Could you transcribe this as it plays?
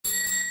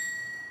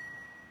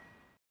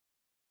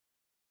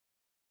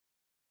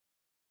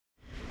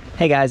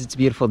Hey guys, it's a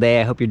beautiful day.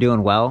 I hope you're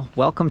doing well.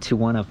 Welcome to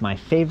one of my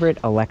favorite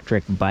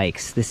electric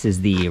bikes. This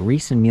is the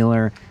Riese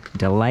Müller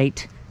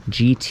Delite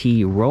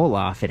GT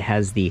Rohloff. It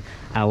has the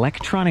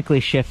electronically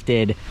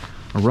shifted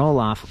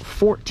Rohloff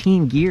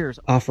 14 gears,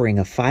 offering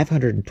a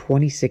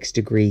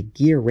 526-degree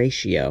gear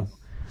ratio.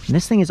 And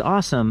this thing is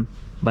awesome,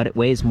 but it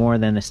weighs more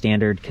than the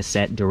standard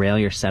cassette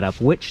derailleur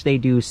setup, which they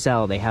do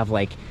sell. They have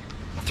like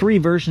 3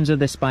 versions of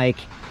this bike,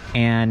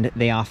 and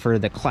they offer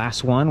the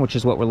Class 1, which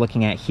is what we're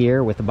looking at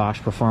here with the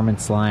Bosch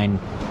Performance Line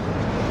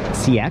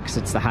CX.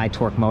 It's the high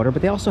torque motor,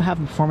 but they also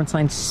have the Performance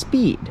Line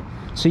Speed.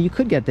 So you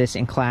could get this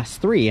in Class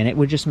 3, and it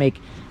would just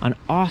make an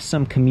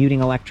awesome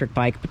commuting electric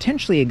bike,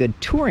 potentially a good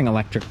touring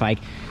electric bike.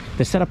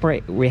 The setup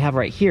we have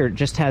right here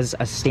just has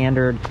a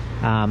standard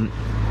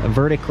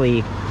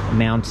vertically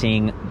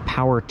mounting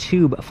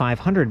PowerTube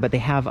 500, but they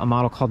have a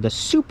model called the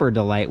Super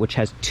Delite, which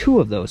has 2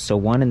 of those. So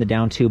one in the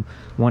down tube,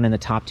 one in the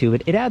top tube.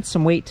 It adds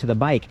some weight to the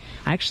bike.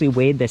 I actually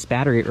weighed this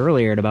battery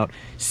earlier at about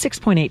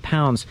 6.8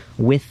 pounds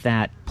with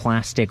that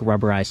plastic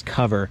rubberized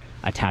cover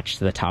attached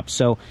to the top.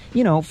 So,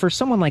 you know, for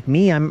someone like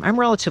me, I'm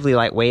relatively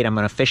lightweight. I'm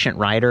an efficient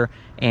rider,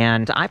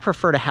 and I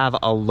prefer to have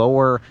a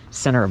lower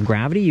center of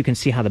gravity. You can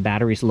see how the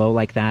battery's low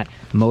like that.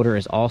 Motor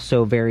is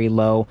also very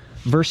low.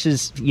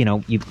 Versus, you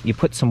know, you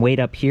put some weight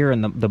up here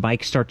and the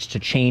bike starts to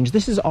change.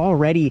 This is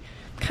already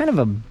kind of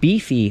a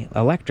beefy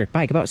electric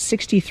bike, about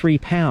 63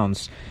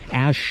 pounds,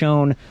 as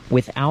shown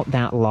without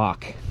that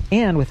lock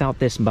and without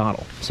this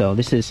bottle. So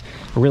this is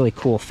a really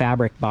cool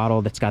fabric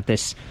bottle that's got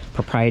this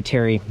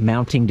proprietary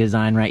mounting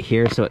design right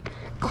here. So it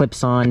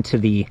clips on to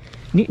the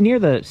near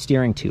the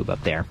steering tube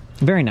up there.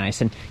 Very nice.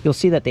 And you'll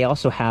see that they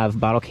also have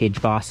bottle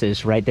cage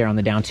bosses right there on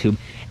the down tube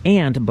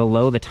and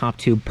below the top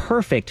tube,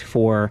 perfect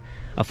for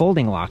a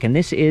folding lock. And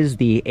this is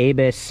the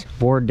Abus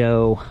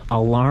Bordeaux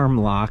alarm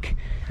lock.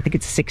 I think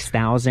it's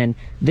 6,000.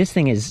 This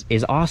thing is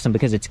awesome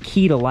because it's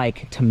key to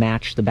like to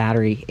match the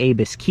battery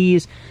Abus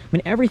keys. I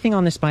mean, everything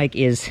on this bike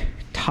is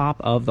top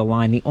of the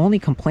line. The only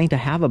complaint I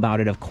have about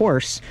it, of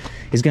course,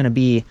 is going to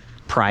be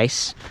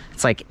price.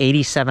 It's like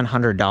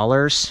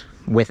 $8,700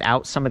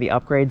 without some of the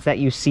upgrades that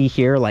you see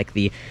here, like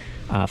the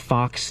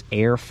Fox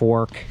air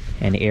fork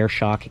and air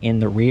shock in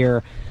the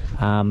rear.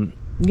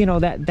 You know,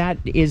 that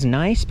is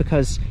nice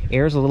because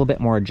air is a little bit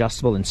more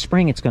adjustable than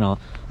spring. It's going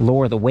to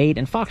lower the weight,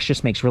 and Fox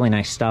just makes really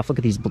nice stuff. Look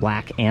at these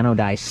black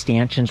anodized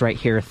stanchions right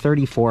here,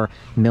 34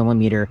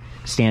 millimeter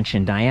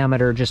stanchion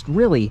diameter, just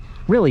really,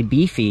 really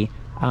beefy.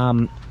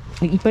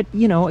 But,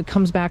 you know, it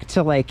comes back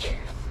to like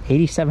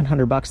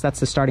 $8,700.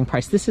 That's the starting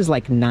price. This is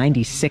like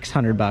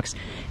 $9,600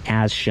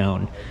 as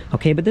shown.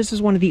 Okay, but this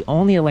is one of the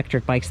only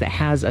electric bikes that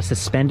has a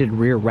suspended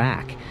rear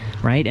rack,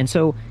 right? And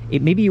so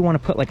maybe you want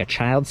to put like a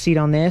child seat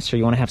on this, or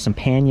you want to have some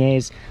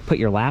panniers, put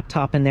your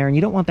laptop in there, and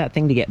you don't want that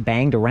thing to get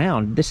banged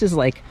around. This is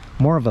like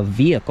more of a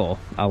vehicle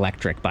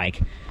electric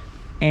bike.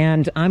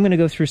 And I'm going to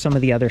go through some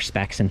of the other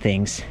specs and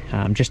things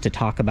just to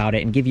talk about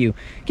it and give you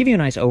a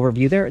nice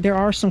overview. There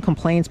are some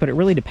complaints, but it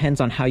really depends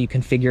on how you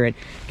configure it.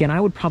 Again,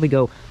 I would probably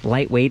go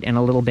lightweight and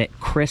a little bit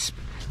crisp,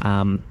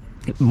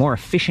 more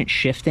efficient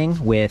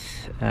shifting with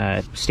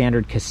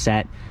standard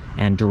cassette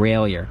and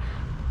derailleur.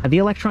 The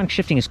electronic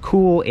shifting is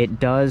cool. It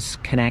does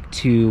connect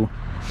to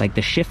like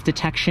the shift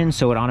detection,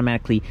 so it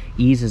automatically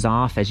eases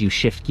off as you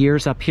shift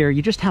gears up here.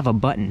 You just have a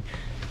button,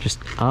 just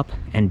up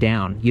and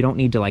down. You don't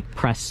need to like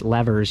press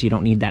levers. You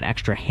don't need that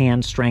extra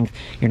hand strength.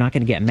 You're not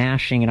going to get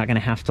mashing. You're not going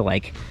to have to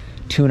like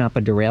tune up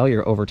a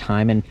derailleur over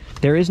time. And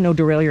there is no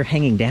derailleur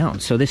hanging down,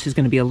 so this is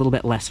going to be a little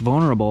bit less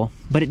vulnerable,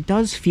 but it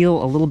does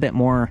feel a little bit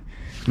more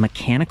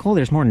mechanical.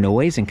 There's more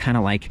noise and kind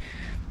of like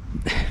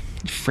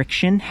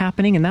friction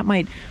happening, and that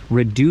might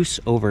reduce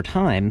over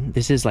time.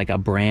 This is like a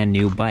brand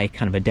new bike,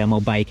 kind of a demo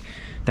bike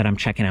that I'm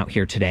checking out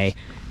here today.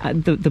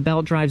 The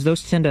belt drives,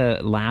 those tend to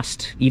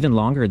last even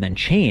longer than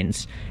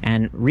chains,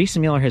 and Riese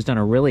Müller has done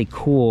a really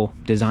cool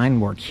design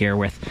work here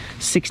with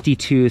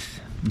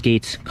 60-tooth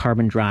Gates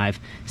carbon drive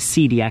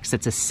CDX.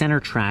 That's a center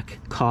track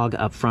cog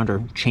up front,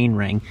 or chain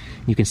ring.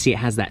 You can see it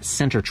has that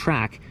center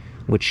track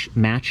which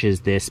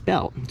matches this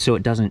belt, so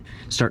it doesn't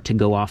start to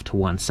go off to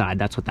one side.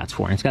 That's what that's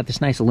for. And it's got this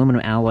nice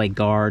aluminum alloy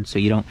guard so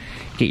you don't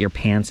get your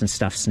pants and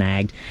stuff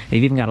snagged.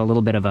 They've even got a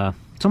little bit of a,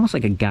 it's almost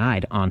like a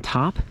guide on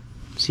top.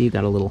 See, you've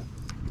got a little,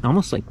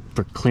 almost like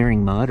for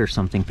clearing mud or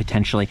something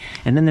potentially.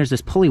 And then there's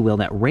this pulley wheel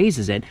that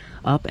raises it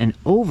up and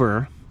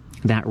over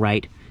that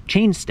right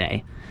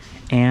chainstay.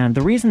 And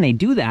the reason they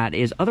do that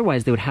is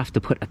otherwise they would have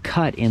to put a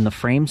cut in the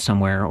frame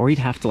somewhere, or you'd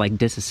have to like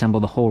disassemble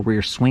the whole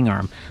rear swing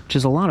arm, which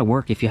is a lot of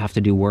work if you have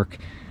to do work,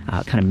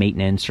 kind of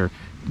maintenance or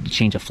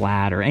change a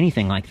flat or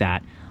anything like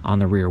that on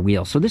the rear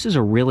wheel. So this is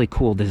a really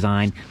cool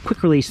design.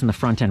 Quick release in the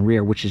front and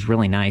rear, which is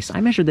really nice. I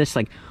measured this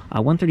like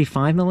a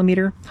 135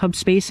 millimeter hub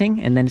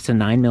spacing, and then it's a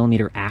 9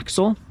 millimeter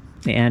axle,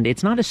 and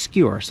it's not a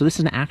skewer. So this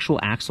is an actual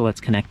axle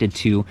that's connected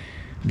to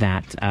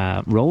that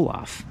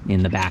roll-off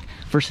in the back,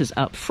 versus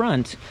up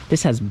front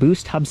this has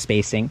boost hub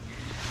spacing,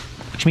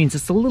 which means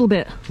it's a little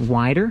bit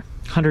wider,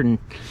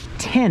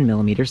 110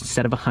 millimeters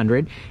instead of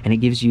 100, and it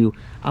gives you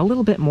a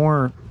little bit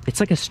more, it's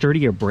like a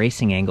sturdier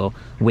bracing angle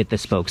with the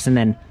spokes. And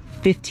then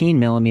 15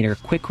 millimeter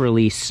quick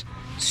release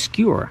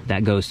skewer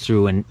that goes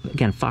through, and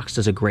again, Fox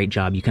does a great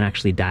job. You can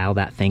actually dial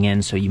that thing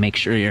in, so you make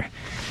sure your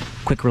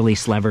quick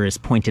release lever is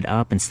pointed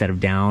up instead of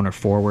down or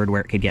forward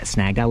where it could get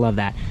snagged. I love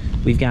that.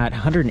 We've got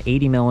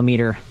 180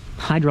 millimeter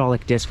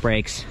hydraulic disc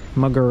brakes,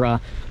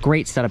 Magura,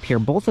 great setup here.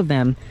 Both of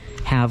them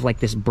have like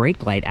this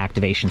brake light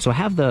activation. So I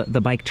have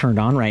the bike turned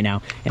on right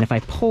now, and if I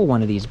pull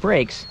one of these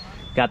brakes,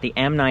 got the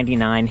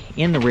M99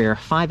 in the rear,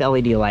 5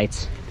 LED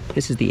lights.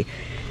 This is the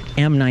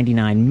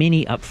M99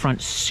 Mini up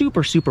front,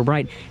 super, super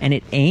bright, and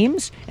it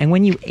aims, and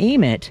when you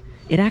aim it,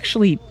 it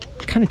actually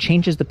kind of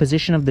changes the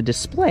position of the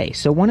display.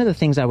 So one of the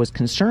things I was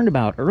concerned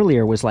about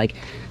earlier was like,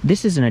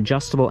 this is an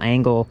adjustable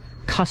angle,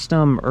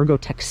 custom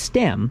Ergotech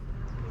stem.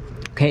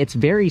 Okay, it's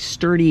very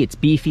sturdy, it's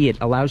beefy, it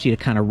allows you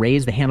to kind of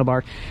raise the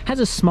handlebar.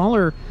 Has a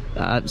smaller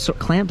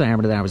clamp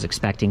diameter than I was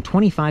expecting,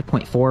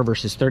 25.4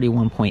 versus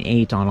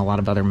 31.8 on a lot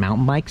of other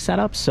mountain bike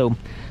setups. So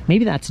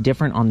maybe that's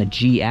different on the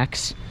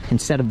GX.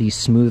 Instead of these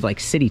smooth like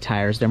city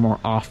tires, they're more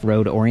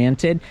off-road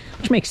oriented,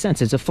 which makes sense.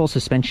 It's a full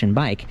suspension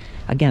bike.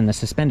 Again, the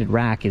suspended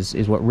rack is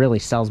what really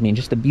sells me, and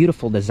just a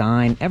beautiful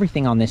design.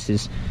 Everything on this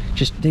is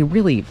just, they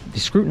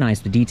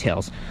scrutinize the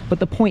details. But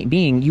the point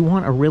being, you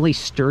want a really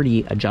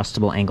sturdy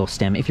adjustable angle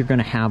stem if you're going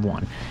to have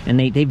one. And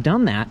they've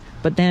done that,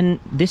 but then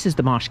this is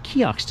the Bosch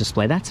Kiox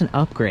display. That's an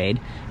upgrade.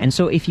 And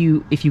so if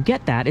you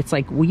get that, it's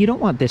like, well, you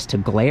don't want this to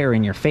glare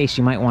in your face.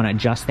 You might want to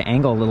adjust the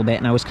angle a little bit.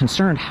 And I was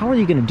concerned, how are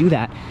you going to do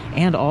that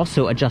and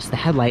also adjust the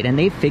headlight? And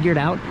they've figured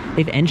out,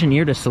 they've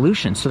engineered a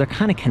solution. So they're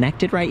kind of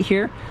connected right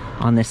here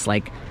on this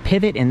like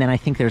pivot, and then I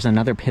think there's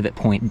another pivot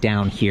point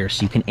down here,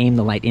 so you can aim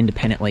the light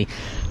independently.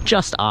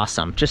 Just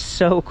awesome, just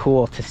so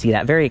cool to see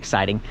that, very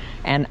exciting.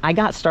 And I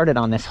got started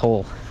on this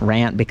whole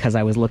rant because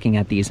I was looking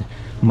at these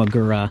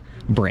Magura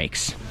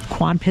brakes.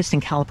 Quad piston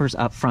calipers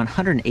up front,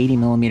 180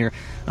 millimeter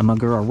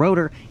Magura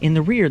rotor. In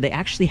the rear, they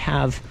actually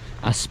have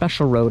a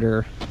special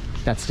rotor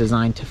that's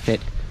designed to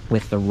fit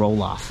with the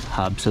Rohloff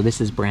hub. So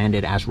this is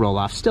branded as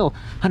Rohloff, still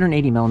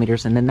 180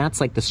 millimeters, and then that's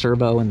like the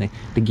servo and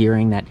the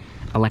gearing that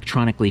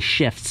electronically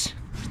shifts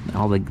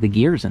all the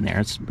gears in there.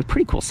 It's a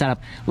pretty cool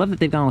setup. Love that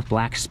they've gone with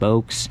black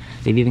spokes.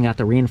 They've even got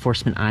the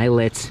reinforcement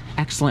eyelets,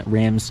 excellent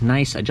rims,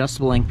 nice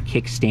adjustable length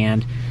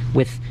kickstand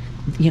with,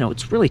 you know,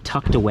 it's really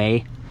tucked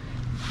away.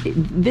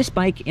 This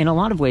bike, in a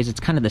lot of ways, it's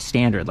kind of the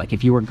standard. Like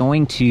if you were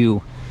going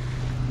to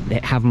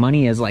have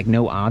money as like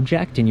no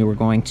object and you were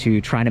going to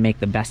try to make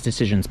the best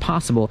decisions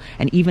possible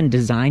and even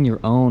design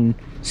your own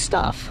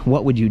stuff,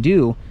 what would you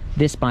do?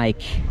 This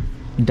bike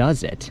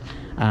does it.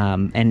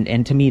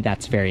 And to me,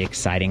 that's very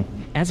exciting.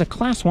 As a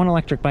Class 1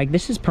 electric bike,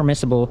 this is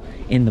permissible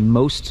in the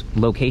most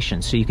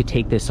locations. So you could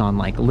take this on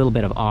like a little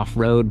bit of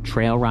off-road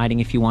trail riding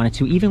if you wanted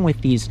to, even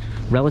with these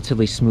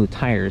relatively smooth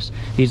tires.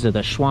 These are the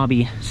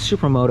Schwalbe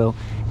Supermoto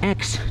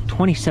X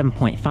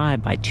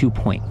 27.5 by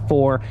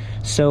 2.4.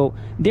 So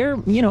they're,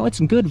 you know, it's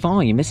good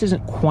volume. This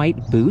isn't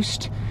quite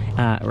boost,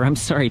 or I'm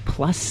sorry,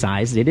 plus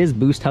size. It is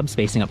boost hub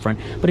spacing up front,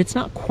 but it's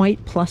not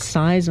quite plus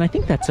size. And I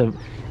think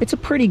it's a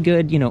pretty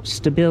good, you know,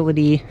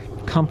 stability,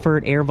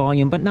 comfort, air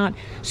volume, but not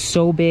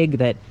so big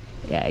that,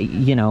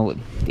 you know,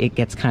 it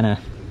gets kind of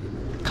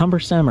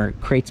cumbersome or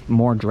creates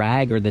more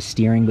drag or the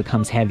steering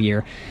becomes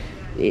heavier.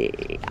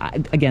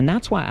 Again,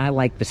 that's why I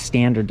like the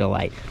standard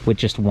Delite with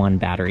just one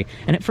battery.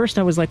 And at first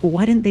I was like, well,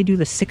 why didn't they do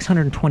the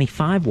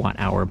 625 watt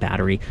hour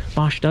battery?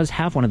 Bosch does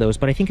have one of those,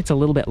 but I think it's a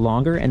little bit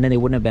longer, and then they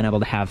wouldn't have been able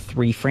to have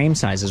 3 frame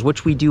sizes,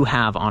 which we do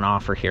have on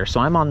offer here. So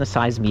I'm on the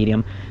size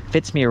medium,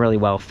 fits me really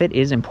well. Fit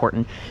is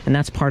important, and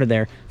that's part of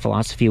their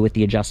philosophy with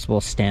the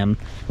adjustable stem.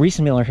 Riese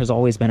Müller has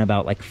always been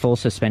about like full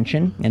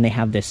suspension, and they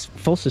have this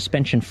full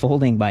suspension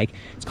folding bike.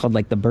 It's called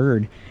like the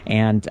Bird,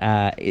 and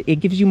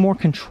it gives you more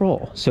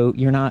control. So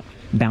you're not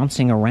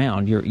bouncing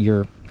around.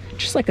 You're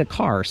just like a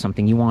car or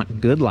something. You want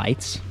good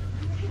lights,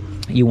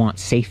 you want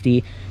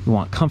safety, you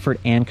want comfort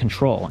and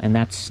control, and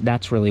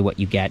that's really what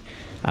you get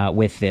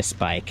with this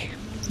bike.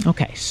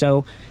 Okay,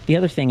 so the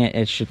other thing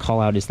I should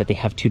call out is that they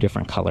have 2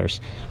 different colors.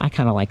 I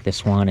kind of like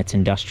this one. It's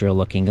industrial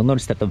looking. You'll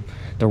notice that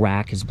the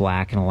rack is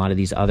black, and a lot of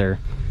these other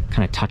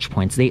kind of touch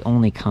points, they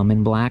only come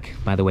in black.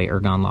 By the way,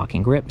 ergon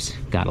locking grips,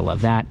 gotta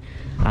love that.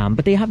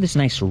 But they have this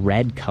nice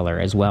red color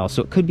as well,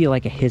 so it could be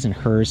like a his and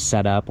hers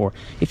setup, or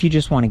if you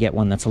just want to get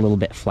one that's a little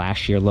bit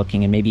flashier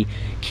looking and maybe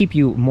keep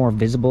you more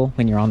visible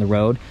when you're on the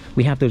road.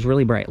 We have those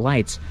really bright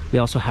lights. We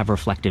also have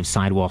reflective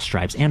sidewall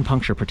stripes and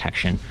puncture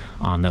protection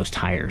on those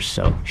tires,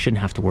 so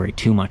shouldn't have to worry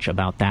too much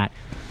about that.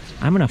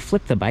 I'm going to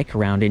flip the bike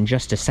around in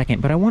just a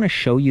second, but I want to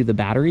show you the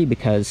battery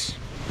because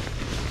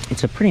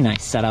it's a pretty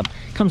nice setup.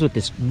 It comes with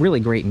this really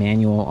great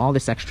manual, all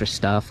this extra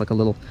stuff, like a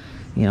little,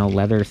 you know,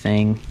 leather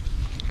thing,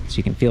 so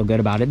you can feel good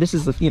about it. This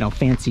is the, you know,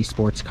 fancy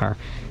sports car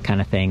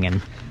kind of thing,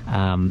 and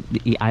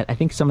I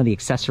think some of the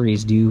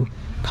accessories do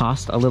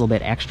cost a little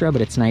bit extra,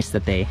 but it's nice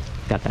that they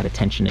got that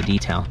attention to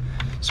detail.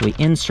 So we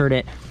insert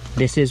it.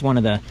 This is one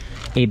of the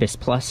ABIS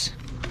Plus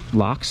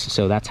locks,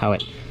 so that's how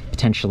it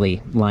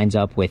potentially lines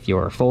up with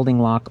your folding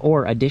lock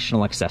or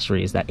additional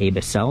accessories that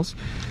ABIS sells.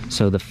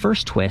 So the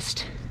first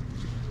twist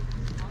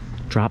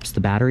drops the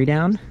battery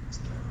down,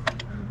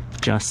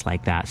 just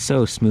like that,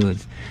 so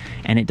smooth.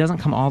 And it doesn't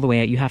come all the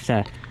way out. You have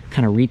to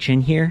kind of reach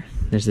in here.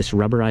 There's this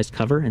rubberized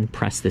cover, and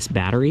press this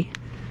battery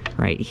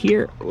right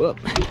here. Whoop,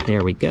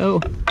 there we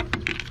go.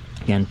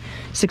 Again,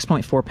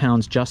 6.4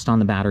 pounds just on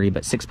the battery,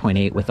 but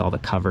 6.8 with all the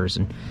covers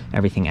and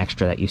everything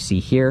extra that you see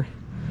here.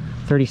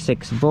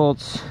 36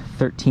 volts,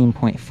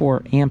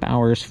 13.4 amp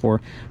hours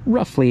for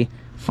roughly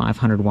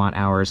 500 watt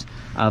hours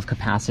of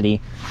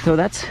capacity. So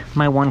that's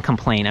my one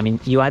complaint. I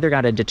mean, you either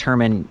got to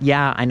determine,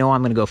 yeah, I know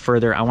I'm going to go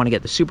further. I want to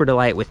get the Super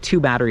Delite with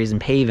 2 batteries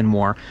and pay even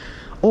more.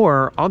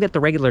 Or I'll get the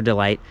regular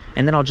Delite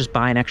and then I'll just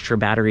buy an extra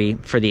battery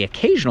for the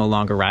occasional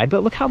longer ride.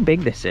 But look how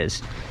big this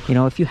is. You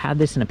know, if you had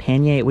this in a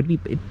pannier, it would be,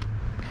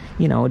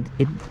 you know,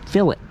 it'd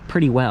fill it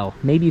pretty well.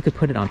 Maybe you could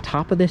put it on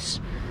top of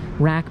this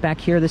rack back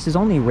here. This is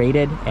only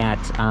rated at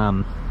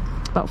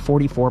about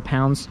 44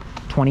 pounds,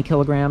 20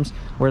 kilograms,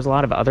 whereas a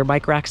lot of other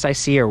bike racks I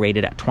see are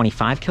rated at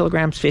 25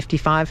 kilograms,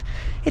 55.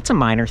 It's a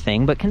minor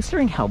thing, but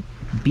considering how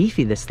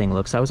beefy this thing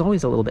looks, I was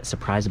always a little bit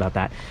surprised about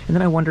that. And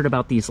then I wondered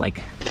about these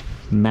like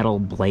metal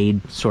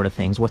blade sort of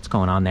things. What's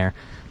going on there?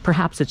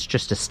 Perhaps it's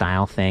just a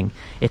style thing.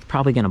 It's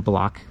probably going to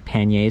block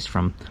panniers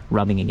from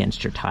rubbing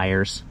against your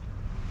tires.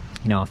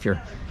 You know, if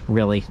you're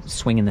really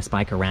swinging this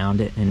bike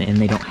around it and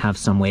they don't have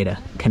some way to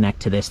connect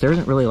to this. There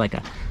isn't really like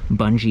a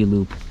bungee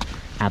loop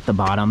at the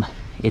bottom.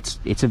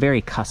 It's a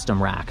very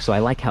custom rack, so I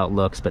like how it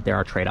looks, but there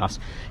are trade-offs.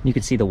 You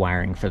can see the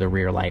wiring for the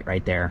rear light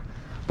right there.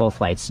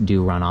 Both lights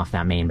do run off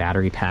that main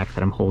battery pack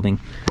that I'm holding.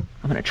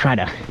 I'm gonna try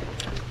to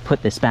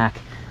put this back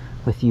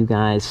with you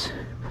guys.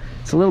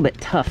 It's a little bit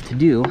tough to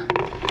do.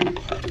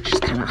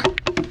 Just kind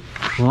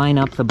of line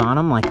up the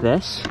bottom like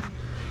this.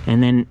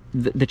 And then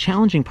the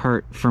challenging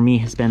part for me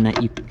has been that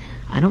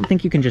I don't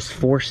think you can just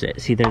force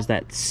it. See, there's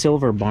that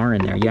silver bar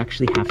in there. You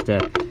actually have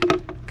to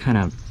kind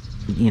of,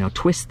 you know,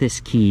 twist this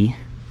key.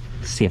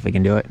 Let's see if we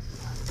can do it.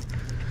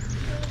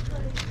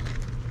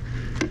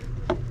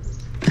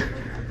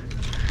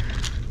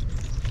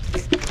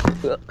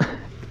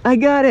 I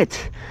got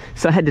it!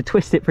 So I had to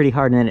twist it pretty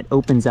hard, and then it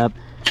opens up,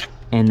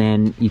 and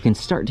then you can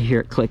start to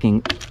hear it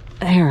clicking.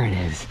 There it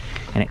is.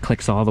 And it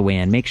clicks all the way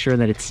in. Make sure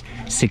that it's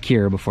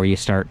secure before you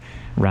start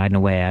riding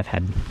away. I've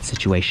had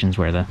situations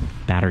where the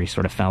battery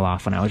sort of fell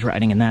off when I was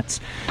riding, and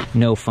that's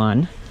no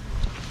fun.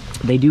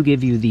 They do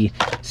give you the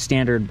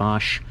standard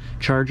Bosch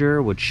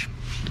charger, which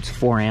it's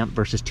 4 amp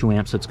versus 2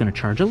 amp, so it's going to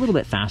charge a little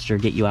bit faster,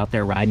 get you out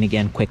there riding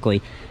again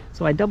quickly.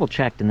 So I double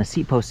checked, and the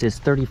seat post is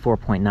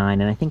 34.9,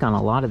 and I think on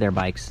a lot of their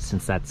bikes,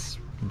 since that's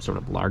sort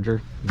of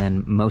larger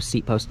than most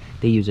seat posts,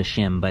 they use a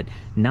shim, but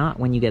not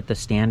when you get the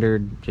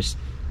standard, just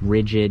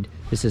rigid.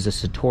 This is a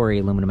Satori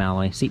aluminum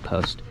alloy seat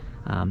post.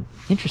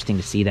 Interesting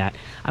to see that.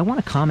 I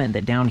want to comment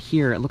that down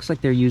here, it looks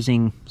like they're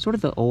using sort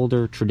of the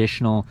older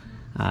traditional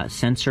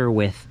sensor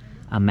with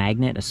a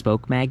magnet, a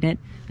spoke magnet.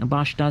 And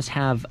Bosch does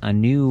have a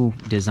new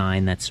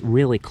design that's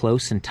really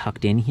close and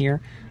tucked in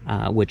here,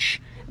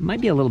 which might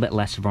be a little bit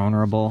less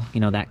vulnerable. You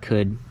know, that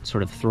could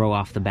sort of throw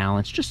off the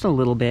balance just a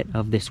little bit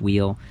of this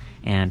wheel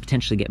and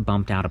potentially get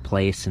bumped out of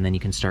place, and then you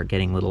can start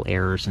getting little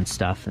errors and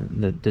stuff,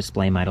 and the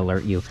display might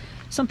alert you.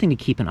 Something to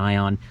keep an eye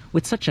on.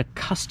 With such a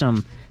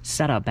custom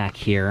setup back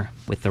here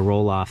with the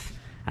Rohloff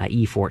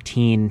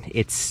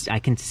E14, I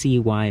can see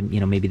why,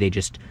 you know, maybe they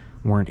just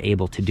weren't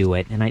able to do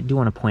it. And I do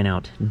want to point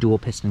out dual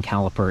piston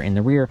caliper in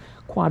the rear,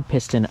 quad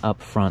piston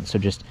up front, so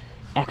just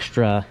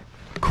extra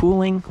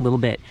cooling, a little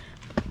bit,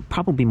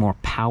 probably more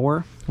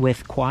power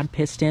with quad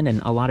piston,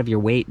 and a lot of your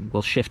weight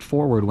will shift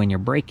forward when you're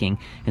braking,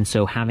 and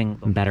so having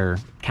better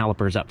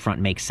calipers up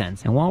front makes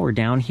sense. And while we're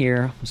down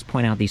here, let's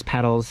point out these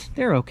pedals.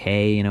 They're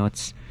okay, you know,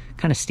 it's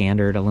kind of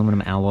standard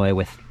aluminum alloy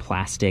with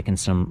plastic and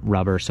some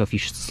rubber, so if you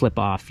slip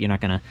off, you're not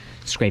going to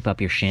scrape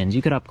up your shins.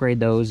 You could upgrade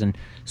those and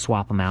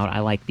swap them out. I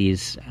like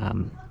these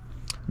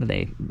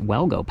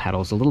Wellgo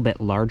pedals, a little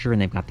bit larger,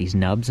 and they've got these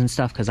nubs and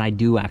stuff, because I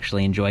do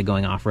actually enjoy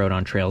going off-road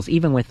on trails.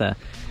 Even with a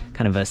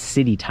kind of a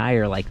city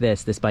tire like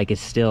this bike is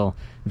still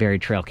very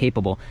trail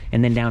capable.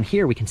 And then down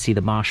here we can see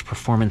the Bosch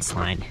Performance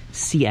Line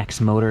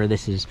CX motor.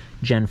 This is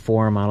Gen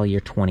 4 model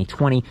year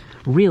 2020.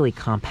 Really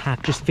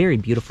compact, just very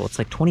beautiful. It's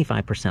like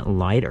 25%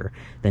 lighter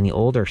than the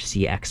older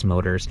CX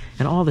motors,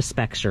 and all the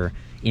specs are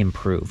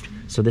improved.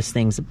 So this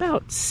thing's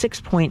about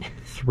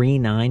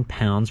 6.39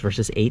 pounds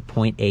versus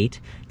 8.8. It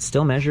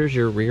still measures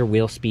your rear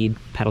wheel speed,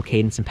 pedal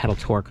cadence, and pedal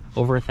torque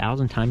over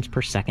 1,000 times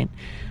per second.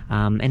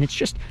 And it's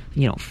just,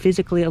 you know,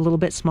 physically a little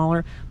bit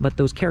smaller, but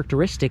those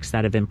characteristics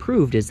that have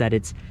improved is that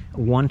it's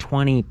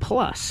 120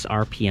 plus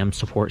RPM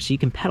support, so you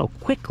can pedal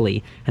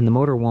quickly and the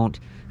motor won't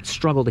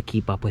struggle to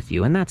keep up with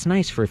you. And that's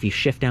nice for if you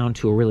shift down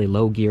to a really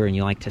low gear and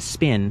you like to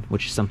spin,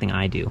 which is something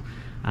I do.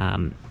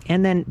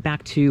 And then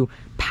back to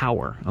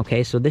power.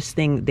 Okay, so this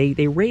thing,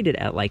 they rate it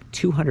at like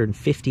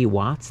 250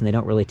 watts, and they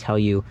don't really tell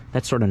you,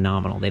 that's sort of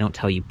nominal. They don't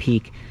tell you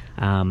peak.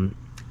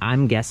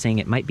 I'm guessing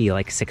it might be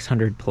like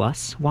 600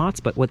 plus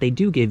watts, but what they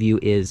do give you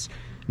is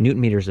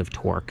Newton meters of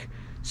torque.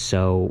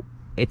 So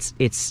it's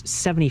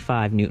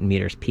 75 Newton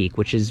meters peak,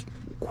 which is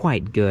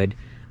quite good.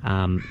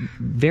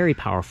 Very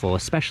powerful,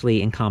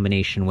 especially in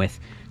combination with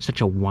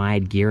such a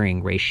wide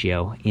gearing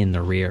ratio in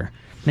the rear.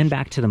 Then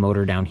back to the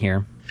motor down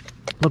here.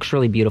 Looks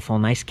really beautiful,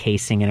 nice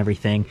casing and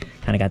everything.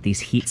 Kind of got these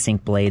heat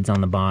sink blades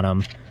on the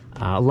bottom.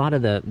 A lot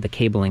of the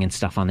cabling and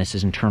stuff on this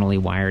is internally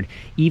wired.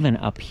 Even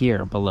up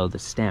here below the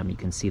stem, you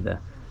can see the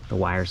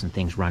wires and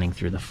things running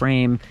through the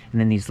frame.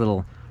 And then these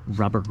little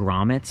rubber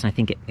grommets, and I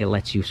think it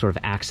lets you sort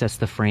of access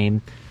the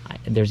frame.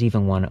 There's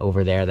even one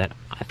over there that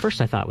at first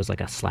I thought was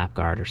like a slap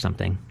guard or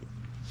something.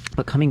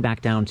 But coming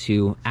back down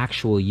to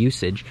actual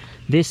usage,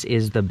 this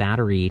is the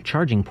battery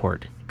charging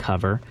port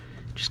cover.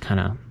 Just kind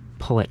of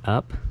pull it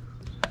up.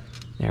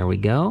 There we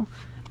go.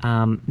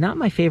 Not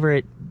my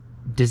favorite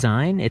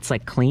design. It's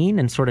like clean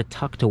and sort of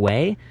tucked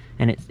away,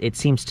 and it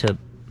seems to,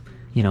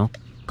 you know,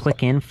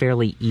 click in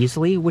fairly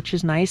easily, which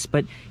is nice,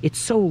 but it's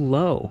so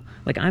low.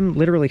 Like, I'm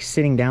literally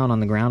sitting down on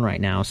the ground right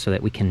now so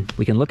that we can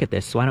look at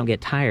this, so I don't get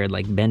tired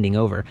like bending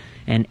over.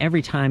 And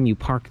every time you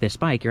park this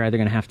bike, you're either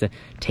going to have to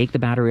take the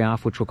battery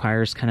off, which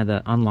requires kind of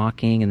the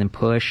unlocking and then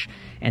push,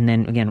 and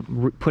then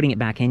again putting it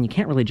back in. You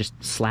can't really just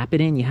slap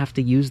it in, you have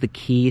to use the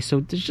key, so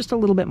there's just a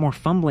little bit more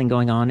fumbling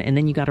going on, and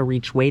then you got to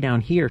reach way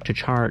down here to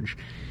charge.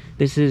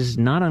 This is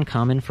not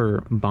uncommon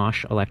for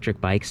Bosch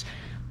electric bikes.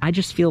 I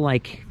just feel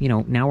like, you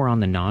know, now we're on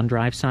the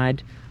non-drive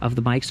side of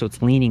the bike, so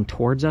it's leaning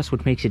towards us,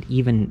 which makes it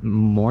even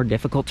more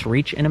difficult to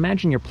reach. And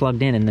imagine you're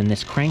plugged in and then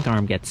this crank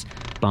arm gets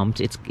bumped.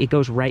 It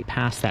goes right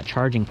past that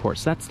charging port.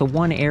 So that's the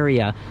one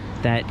area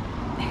that,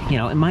 you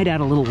know, it might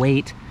add a little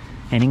weight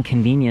and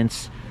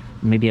inconvenience,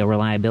 maybe a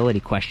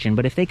reliability question.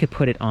 But if they could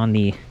put it on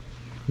the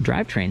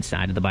drivetrain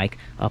side of the bike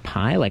up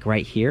high, like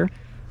right here,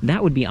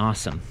 that would be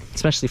awesome,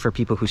 especially for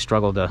people who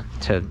struggle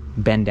to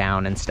bend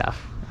down and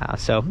stuff.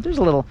 So there's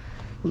a little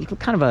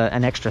kind of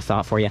an extra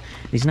thought for you.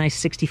 These nice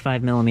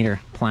 65mm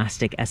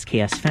plastic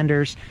SKS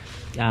fenders,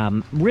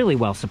 really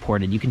well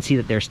supported. You can see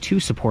that there's two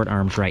support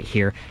arms right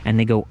here, and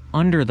they go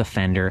under the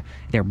fender.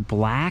 They're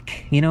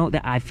black. You know,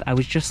 I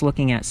was just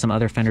looking at some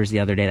other fenders the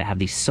other day that have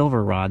these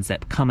silver rods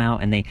that come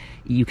out, and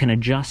you can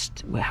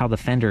adjust how the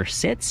fender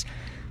sits,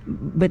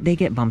 but they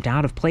get bumped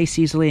out of place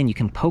easily, and you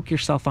can poke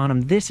yourself on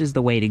them. This is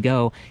the way to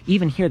go.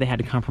 Even here, they had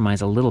to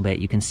compromise a little bit.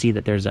 You can see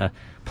that there's a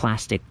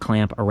plastic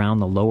clamp around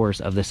the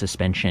lowers of the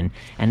suspension,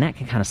 and that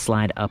can kind of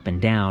slide up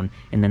and down,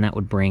 and then that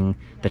would bring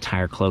the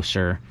tire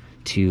closer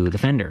to the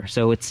fender.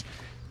 So it's,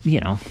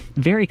 you know,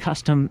 very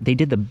custom. They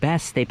did the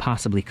best they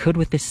possibly could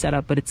with this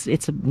setup, but it's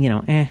you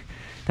know,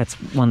 that's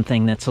one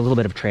thing that's a little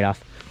bit of a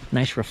trade-off.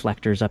 Nice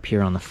reflectors up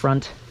here on the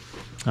front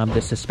of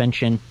the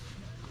suspension.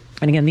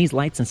 And again, these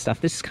lights and stuff,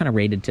 this is kind of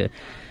rated to,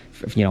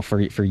 you know,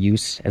 for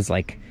use as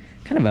like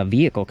kind of a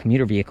vehicle,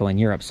 commuter vehicle in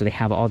Europe. So they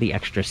have all the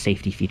extra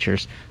safety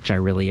features, which I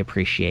really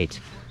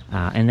appreciate.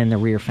 And then the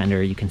rear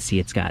fender, you can see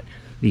it's got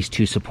these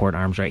two support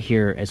arms right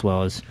here, as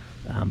well as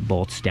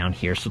bolts down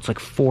here. So it's like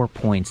 4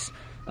 points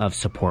of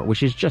support,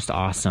 which is just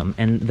awesome.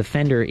 And the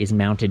fender is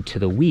mounted to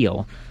the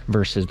wheel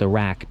versus the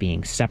rack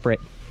being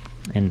separate.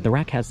 And the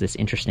rack has this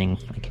interesting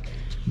like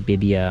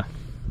bibia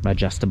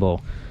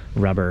adjustable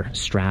rubber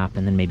strap,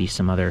 and then maybe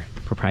some other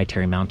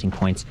proprietary mounting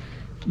points.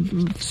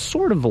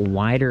 Sort of a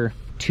wider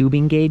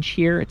tubing gauge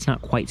here. It's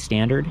not quite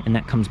standard, and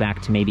that comes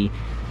back to maybe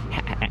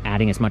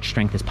adding as much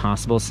strength as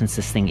possible, since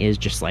this thing is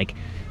just like,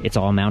 it's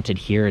all mounted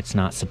here, it's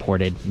not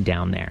supported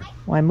down there.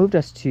 Well, I moved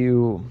us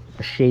to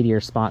a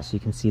shadier spot so you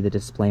can see the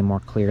display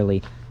more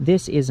clearly.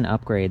 This is an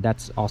upgrade.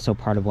 That's also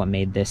part of what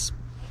made this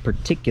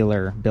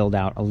particular build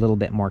out a little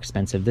bit more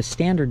expensive. The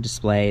standard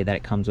display that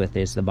it comes with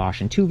is the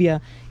Bosch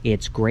Intuvia.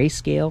 It's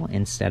grayscale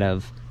instead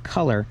of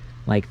color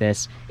like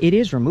this. It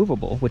is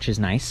removable, which is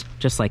nice,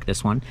 just like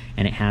this one,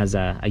 and it has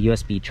a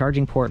USB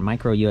charging port,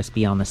 micro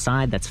USB on the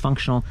side that's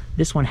functional.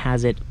 This one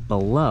has it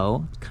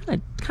below.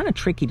 Kind of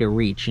tricky to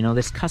reach. You know,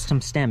 this custom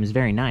stem is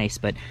very nice,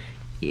 but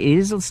it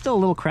is still a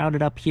little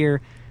crowded up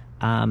here.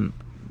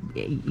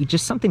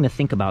 Just something to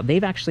think about.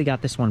 They've actually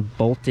got this one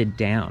bolted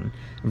down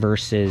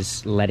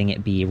versus letting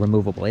it be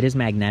removable. It is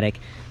magnetic.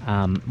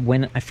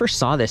 When I first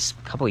saw this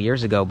a couple of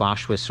years ago,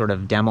 Bosch was sort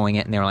of demoing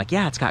it, and they were like,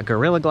 yeah, it's got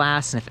Gorilla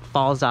Glass, and if it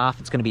falls off,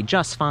 it's going to be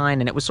just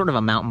fine. And it was sort of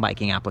a mountain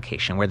biking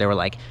application where they were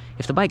like,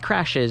 if the bike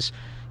crashes,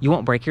 you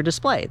won't break your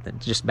display. It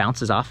just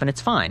bounces off and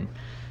it's fine.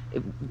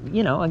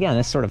 You know, again,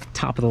 this sort of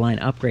top of the line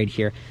upgrade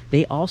here.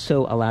 They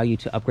also allow you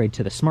to upgrade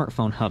to the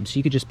smartphone hub, so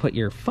you could just put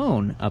your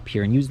phone up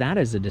here and use that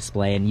as a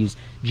display and use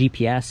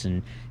GPS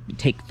and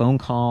take phone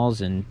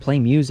calls and play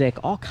music,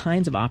 all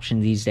kinds of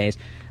options these days.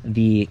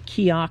 The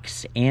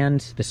kiosks and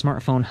the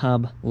smartphone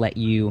hub let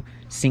you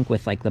sync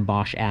with like the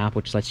Bosch app,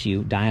 which lets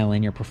you dial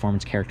in your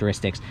performance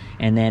characteristics.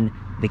 And then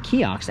the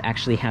kiosk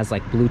actually has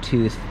like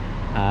Bluetooth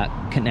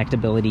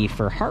connectability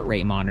for heart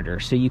rate monitor,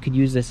 so you could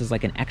use this as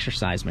like an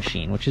exercise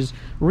machine, which is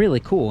really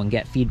cool, and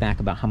get feedback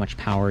about how much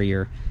power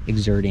you're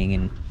exerting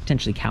and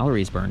potentially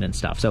calories burned and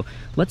stuff. So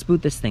let's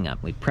boot this thing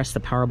up. We press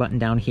the power button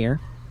down here.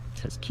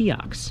 It says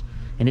kiosks,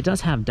 and it does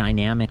have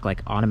dynamic,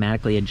 like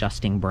automatically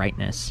adjusting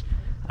brightness.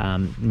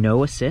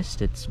 No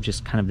assist, it's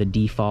just kind of the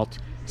default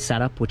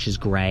setup, which is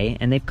gray,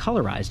 and they've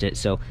colorized it,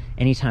 so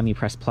anytime you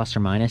press plus or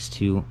minus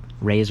to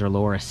raise or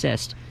lower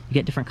assist, you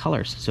get different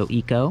colors. So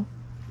Eco,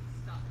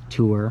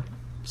 Tour,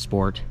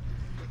 Sport,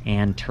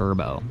 and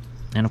Turbo.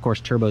 And of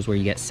course, turbo is where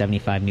you get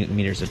 75 Newton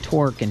meters of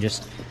torque and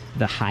just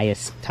the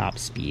highest top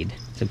speed.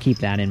 So keep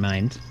that in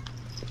mind.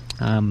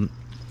 Kind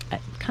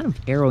of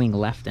arrowing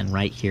left and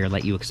right here,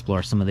 let you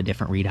explore some of the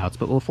different readouts.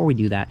 But before we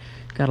do that,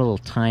 got a little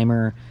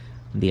timer,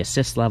 the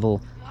assist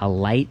level, a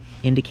light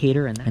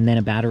indicator, and then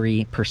a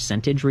battery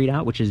percentage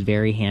readout, which is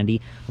very handy.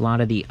 A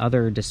lot of the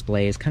other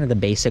displays, kind of the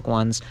basic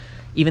ones,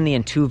 even the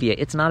Intuvia,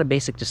 it's not a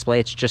basic display,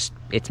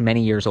 it's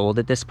many years old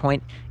at this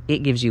point. It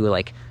gives you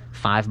like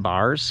 5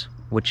 bars,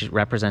 which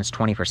represents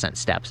 20%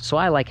 steps. So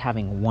I like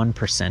having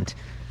 1%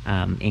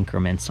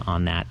 increments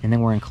on that. And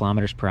then we're in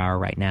kilometers per hour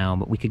right now,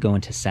 but we could go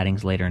into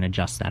settings later and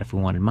adjust that if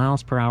we wanted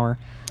miles per hour.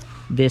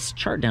 This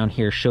chart down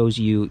here shows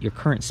you your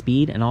current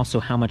speed and also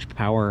how much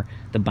power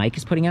the bike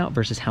is putting out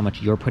versus how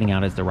much you're putting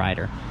out as the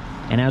rider.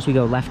 And as we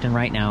go left and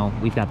right now,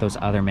 we've got those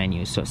other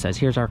menus. So it says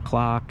here's our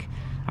clock,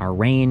 our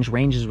range.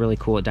 Range is really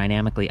cool. It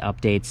dynamically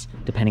updates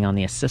depending on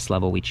the assist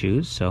level we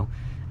choose. So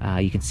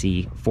you can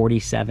see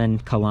 47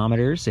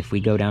 kilometers if we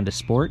go down to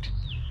sport.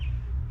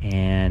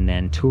 And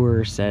then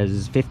tour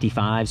says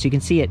 55. So you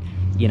can see it,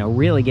 you know,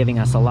 really giving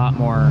us a lot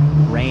more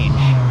range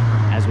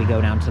as we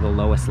go down to the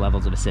lowest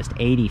levels of assist,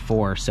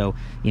 84. So,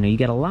 you know, you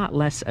get a lot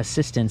less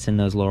assistance in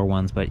those lower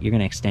ones, but you're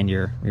going to extend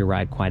your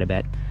ride quite a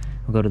bit.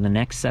 We'll go to the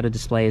next set of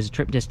displays: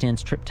 trip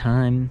distance, trip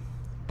time,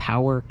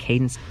 power,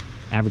 cadence,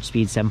 average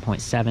speed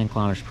 7.7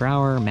 kilometers per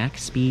hour,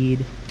 max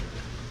speed,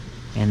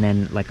 and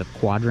then like a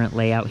quadrant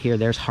layout here.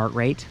 There's heart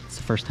rate. It's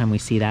the first time we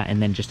see that.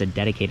 And then just a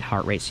dedicated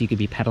heart rate. So you could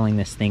be pedaling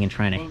this thing and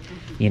trying to,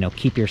 you know,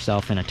 keep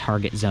yourself in a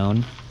target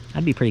zone.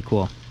 That'd be pretty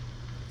cool.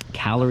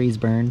 Calories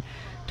burned,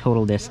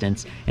 total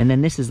distance. And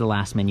then this is the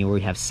last menu where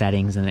we have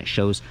settings, and it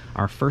shows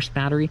our first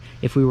battery.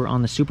 If we were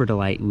on the Super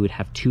Delite, we would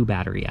have 2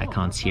 battery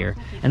icons here.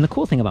 And the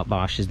cool thing about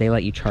Bosch is they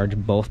let you charge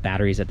both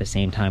batteries at the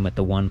same time with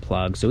the one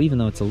plug. So even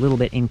though it's a little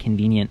bit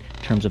inconvenient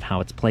in terms of how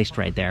it's placed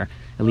right there,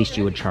 at least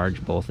you would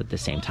charge both at the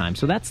same time.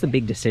 So that's the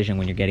big decision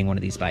when you're getting one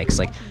of these bikes.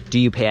 Like, do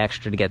you pay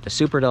extra to get the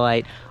Super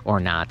Delite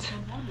or not?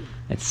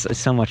 It's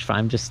so much fun.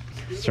 I'm just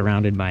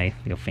surrounded by,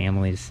 you know,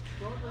 families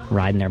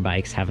riding their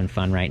bikes, having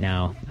fun right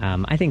now.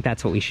 I think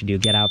that's what we should do,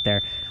 get out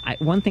there.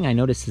 One thing I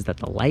noticed is that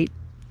the light,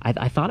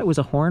 I thought it was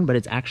a horn, but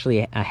it's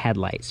actually a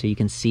headlight. So you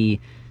can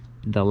see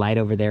the light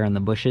over there in the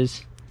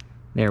bushes.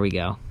 There we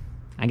go.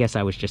 I guess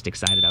I was just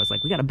excited. I was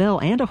like, we got a bell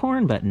and a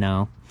horn, but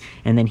no.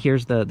 And then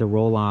here's the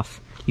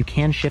roll-off. You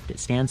can shift at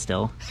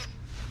standstill.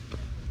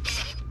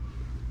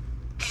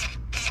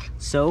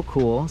 So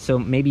cool. So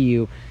maybe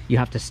you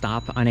have to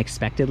stop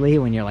unexpectedly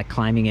when you're like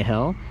climbing a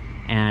hill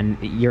and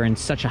you're in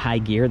such a high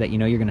gear that you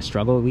know you're going to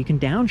struggle. We can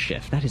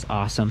downshift. That is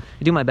awesome.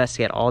 I do my best to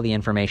get all the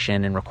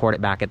information and record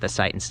it back at the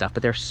site and stuff,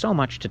 but there's so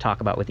much to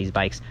talk about with these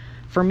bikes.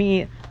 For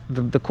me,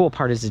 the cool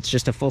part is it's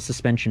just a full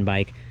suspension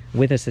bike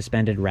with a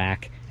suspended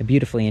rack, a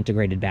beautifully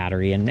integrated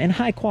battery, and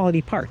high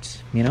quality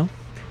parts, you know?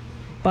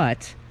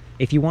 But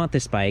if you want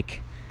this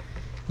bike,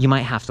 you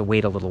might have to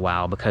wait a little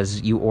while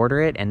because you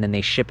order it and then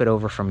they ship it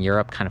over from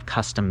Europe, kind of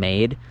custom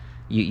made.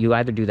 You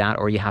either do that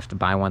or you have to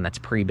buy one that's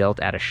pre-built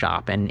at a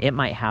shop, and it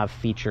might have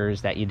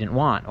features that you didn't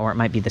want, or it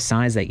might be the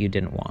size that you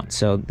didn't want.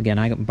 So again,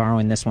 I'm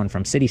borrowing this one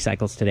from City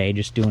Cycles today,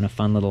 just doing a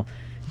fun little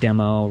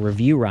demo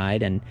review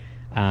ride. And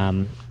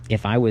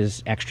if I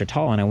was extra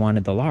tall and I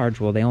wanted the large,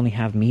 well, they only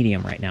have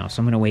medium right now. So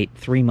I'm going to wait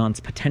 3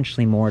 months,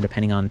 potentially more,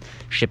 depending on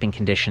shipping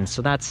conditions.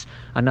 So that's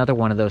another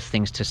one of those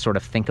things to sort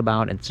of think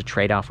about. It's a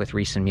trade-off with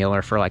Riese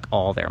Müller for like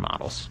all their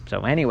models.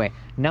 So anyway,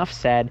 enough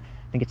said.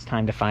 I think it's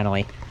time to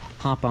finally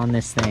hop on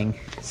this thing,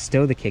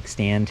 stow the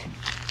kickstand,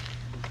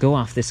 go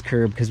off this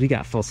curb because we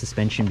got full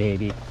suspension,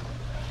 baby.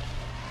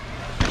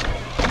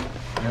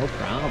 No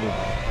problem.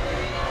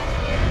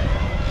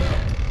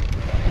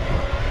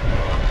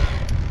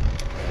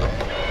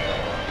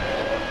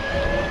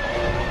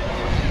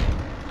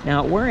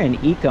 Now we're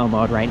in eco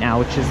mode right now,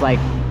 which is like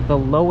the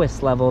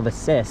lowest level of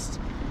assist,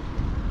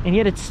 and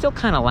yet it's still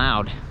kind of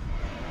loud.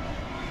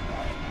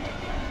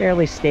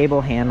 Fairly stable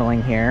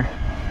handling here.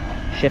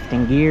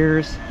 Shifting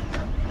gears.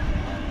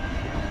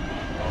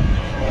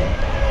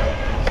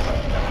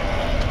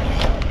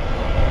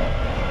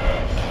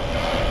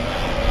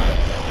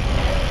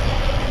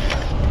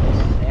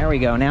 There we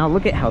go. Now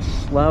look at how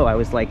slow. I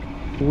was like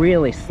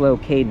really slow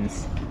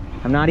cadence.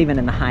 I'm not even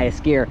in the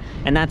highest gear,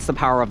 and that's the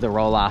power of the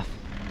roll-off.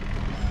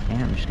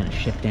 Okay, I'm just going to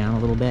shift down a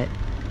little bit.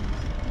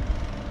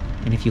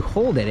 And if you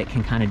hold it, it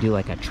can kind of do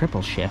like a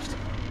triple shift.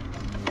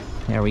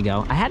 There we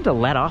go. I had to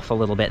let off a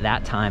little bit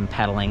that time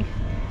pedaling.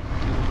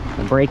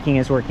 The braking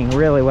is working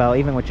really well,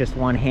 even with just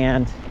one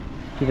hand,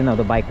 even though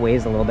the bike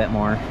weighs a little bit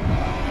more.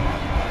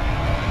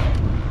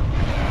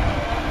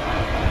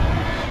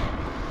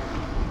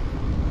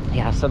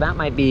 Yeah, so that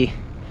might be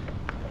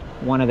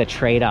one of the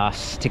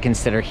trade-offs to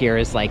consider here,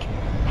 is like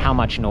how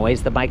much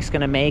noise the bike's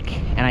gonna make.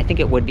 And I think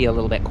it would be a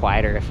little bit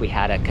quieter if we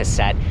had a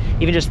cassette.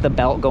 Even just the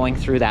belt going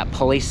through that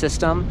pulley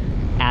system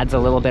adds a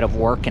little bit of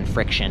work and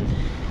friction.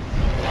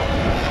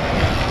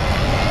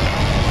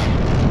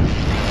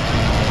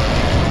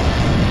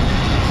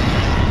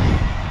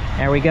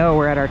 There we go.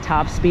 We're at our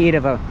top speed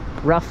of a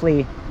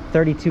roughly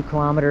 32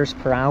 kilometers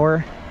per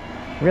hour.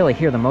 really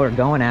hear the motor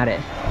going at it.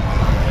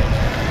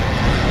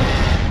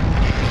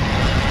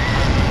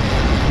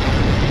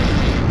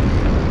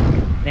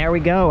 There we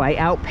go. I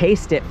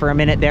outpaced it for a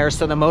minute there,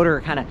 so the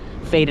motor kind of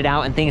faded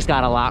out and things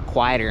got a lot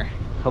quieter.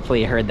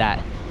 Hopefully you heard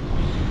that.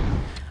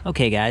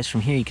 Okay guys,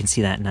 from here you can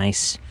see that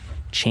nice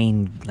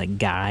chain like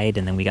guide,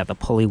 and then we got the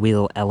pulley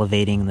wheel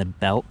elevating the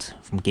belt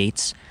from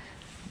Gates,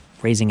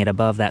 raising it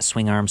above that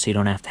swing arm so you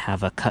don't have to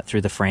have a cut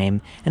through the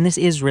frame. And this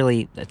is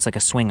really, it's like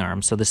a swing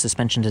arm, so the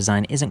suspension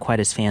design isn't quite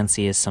as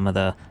fancy as some of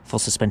the full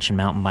suspension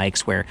mountain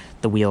bikes where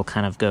the wheel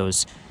kind of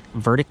goes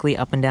vertically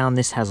up and down.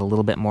 This has a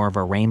little bit more of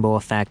a rainbow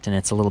effect, and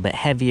it's a little bit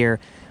heavier,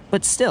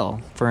 but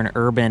still, for an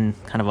urban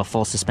kind of a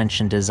full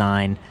suspension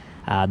design,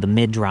 the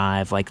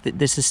mid-drive, like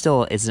this is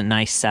still is a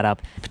nice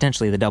setup.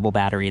 Potentially the double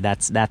battery,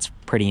 that's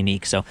pretty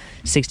unique. So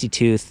 60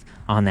 tooth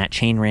on that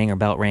chain ring or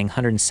belt ring,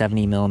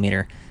 170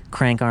 millimeter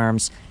crank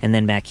arms, and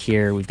then back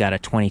here we've got a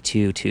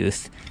 22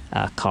 tooth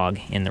cog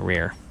in the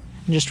rear.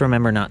 And just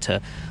remember not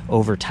to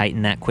over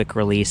tighten that quick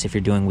release if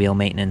you're doing wheel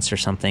maintenance or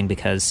something,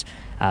 because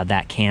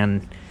that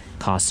can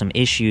cause some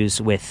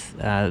issues with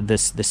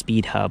the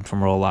speed hub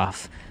from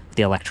Rohloff.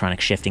 The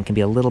electronic shifting can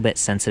be a little bit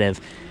sensitive.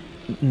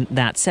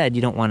 That said,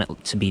 you don't want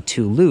it to be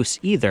too loose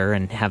either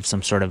and have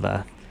some sort of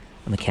a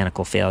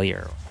mechanical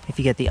failure. If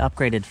you get the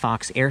upgraded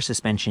Fox air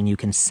suspension, you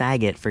can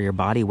sag it for your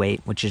body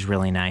weight, which is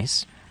really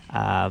nice.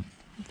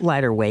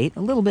 Lighter weight,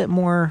 a little bit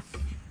more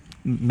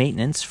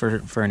maintenance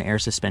for an air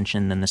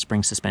suspension than the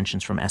spring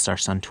suspensions from SR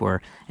Suntour,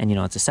 and you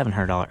know, it's a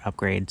 $700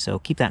 upgrade, so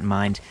keep that in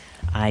mind.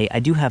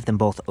 I do have them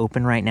both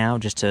open right now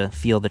just to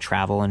feel the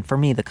travel, and for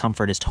me the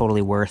comfort is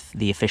totally worth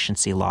the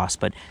efficiency loss,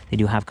 but they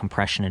do have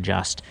compression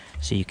adjust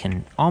so you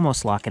can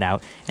almost lock it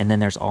out, and then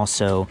there's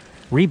also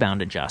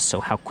rebound adjust,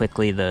 so how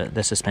quickly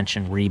the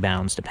suspension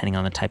rebounds depending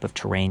on the type of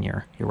terrain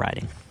you're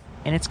riding.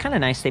 And it's kind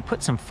of nice, they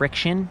put some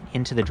friction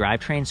into the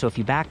drivetrain, so if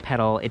you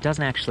backpedal, it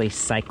doesn't actually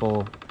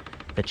cycle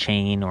the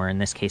chain, or in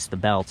this case the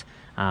belt,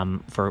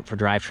 for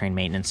drivetrain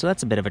maintenance. So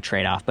that's a bit of a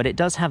trade-off, but it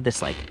does have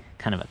this like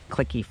kind of a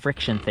clicky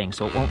friction thing,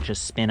 so it won't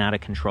just spin out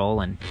of control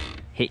and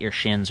hit your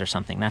shins or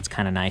something. That's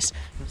kind of nice.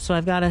 So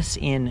I've got us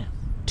in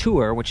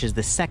Tour, which is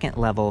the second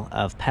level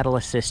of pedal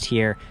assist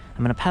here.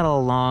 I'm going to pedal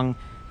along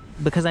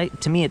because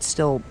to me it's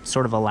still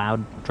sort of a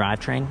loud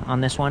drivetrain on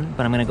this one,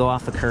 but I'm going to go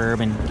off the curb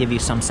and give you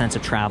some sense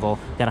of travel.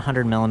 Got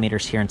 100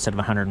 millimeters here instead of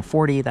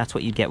 140. That's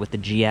what you get with the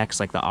GX,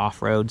 like the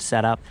off-road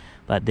setup,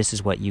 but this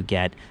is what you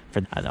get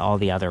for all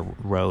the other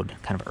road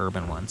kind of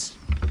urban ones.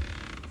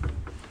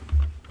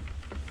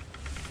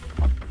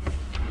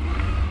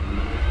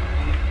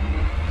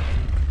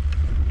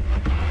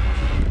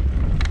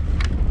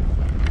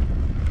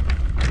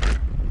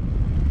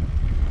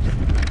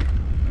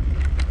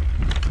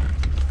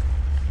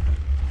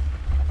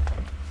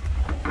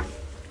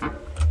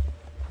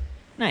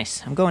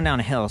 Nice. I'm going down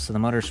a hill, so the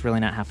motor's really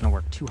not having to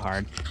work too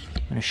hard.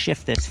 I'm going to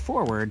shift this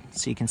forward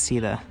so you can see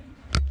the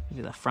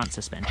front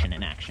suspension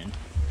in action.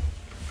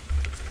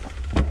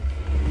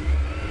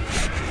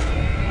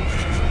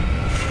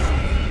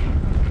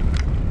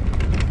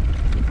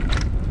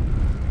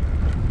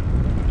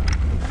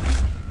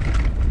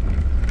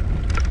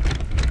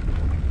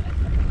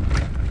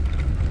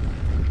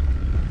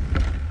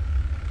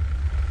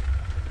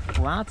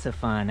 Lots of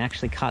fun.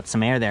 Actually caught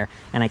some air there,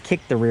 and I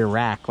kicked the rear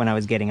rack when I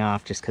was getting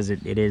off just because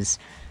it is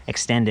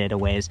extended a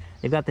ways.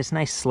 They've got this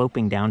nice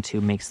sloping down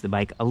tube, makes the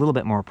bike a little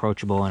bit more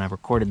approachable, and I've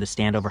recorded the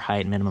standover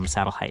height, minimum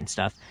saddle height and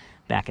stuff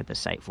back at the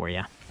site for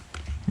you.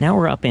 Now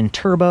we're up in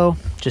turbo.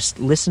 Just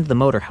listen to the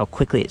motor, how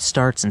quickly it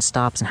starts and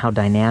stops and how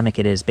dynamic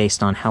it is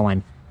based on how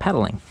I'm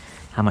pedaling,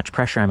 how much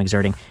pressure I'm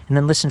exerting, and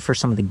then listen for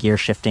some of the gear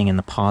shifting and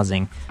the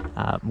pausing,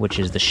 which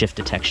is the shift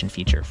detection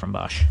feature from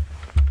Bosch.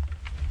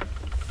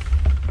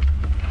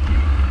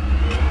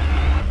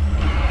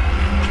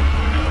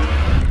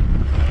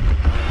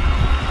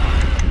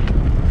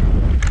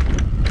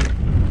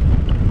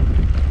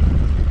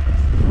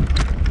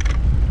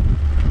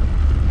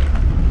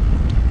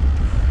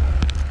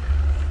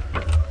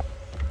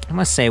 I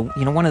must say,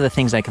 you know, one of the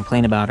things I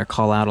complain about or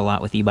call out a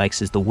lot with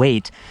e-bikes is the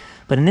weight,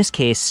 but in this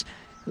case,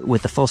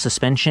 with the full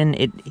suspension,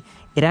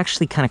 it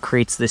actually kind of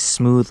creates this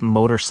smooth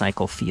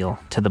motorcycle feel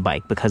to the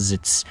bike because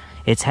it's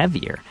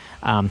heavier.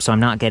 So I'm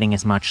not getting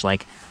as much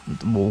like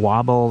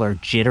wobble or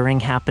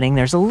jittering happening.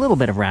 There's a little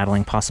bit of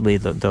rattling, possibly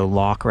the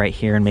lock right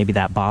here and maybe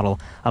that bottle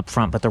up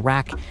front, but the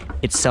rack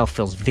itself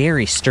feels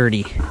very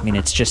sturdy. I mean,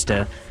 it's just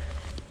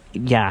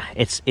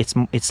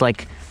it's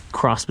like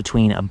cross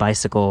between a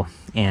bicycle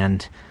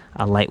and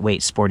a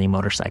lightweight sporty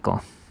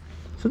motorcycle.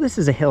 So this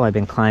is a hill I've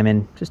been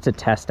climbing just to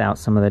test out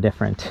some of the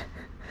different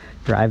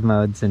drive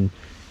modes and,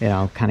 you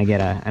know, kind of get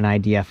an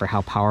idea for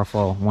how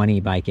powerful one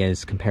e-bike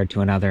is compared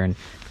to another. And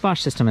the Bosch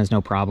system has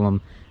no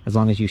problem as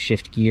long as you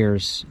shift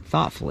gears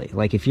thoughtfully.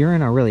 Like if you're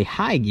in a really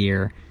high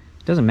gear,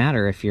 it doesn't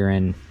matter if you're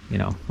in, you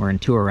know, we're in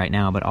Tour right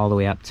now, but all the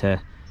way up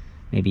to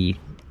maybe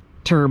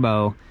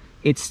turbo,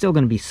 it's still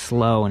going to be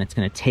slow and it's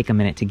going to take a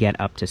minute to get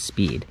up to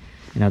speed.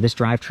 You know, this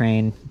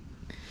drivetrain,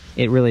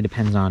 it really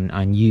depends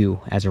on you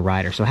as a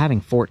rider. So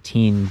having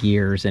 14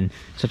 gears and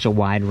such a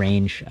wide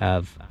range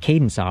of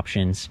cadence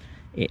options,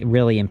 it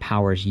really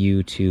empowers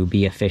you to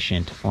be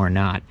efficient or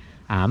not.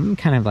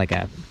 Kind of like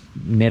a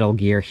middle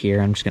gear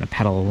here. I'm just going to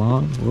pedal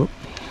along. Whoop.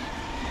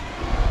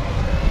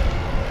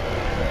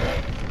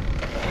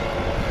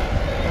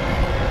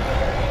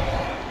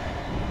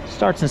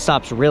 Starts and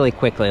stops really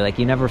quickly. Like,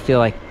 you never feel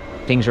like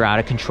things are out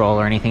of control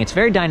or anything. It's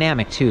very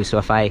dynamic too. So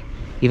if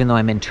even though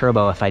I'm in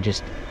turbo, if I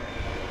just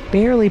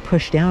barely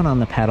push down on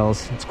the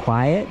pedals, it's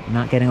quiet,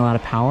 not getting a lot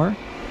of power.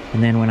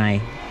 And then when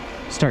I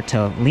start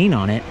to lean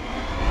on it,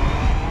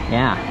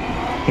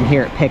 yeah, you can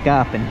hear it pick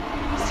up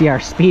and see our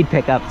speed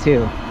pick up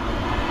too.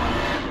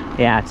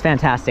 Yeah, it's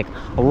fantastic.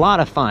 A lot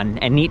of fun,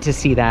 and neat to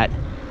see that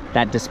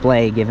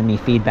display giving me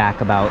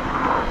feedback about,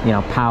 you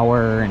know,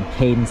 power and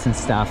cadence and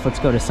stuff. Let's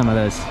go to some of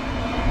those.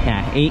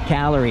 Yeah, 8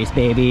 calories,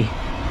 baby.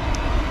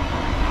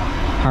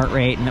 Heart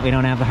rate, and we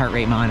don't have the heart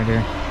rate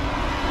monitor.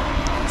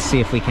 Let's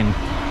see if we can.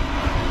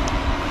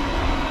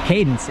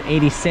 Cadence,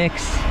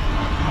 86.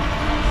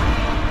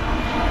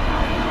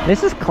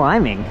 This is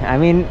climbing. I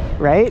mean,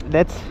 right?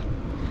 That's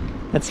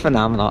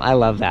phenomenal. I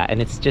love that.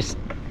 And it's just,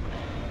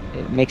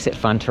 it makes it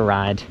fun to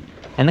ride.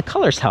 And the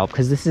colors help,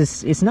 because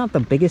it's not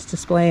the biggest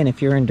display, and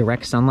if you're in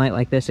direct sunlight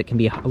like this, it can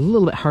be a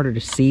little bit harder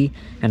to see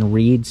and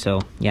read. So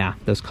yeah,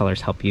 those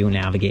colors help you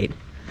navigate.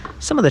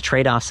 Some of the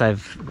trade-offs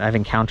I've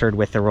encountered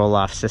with the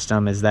Rohloff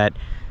system is that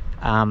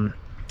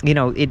you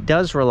know, it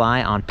does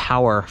rely on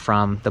power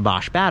from the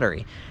Bosch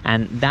battery,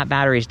 and that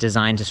battery is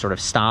designed to sort of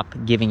stop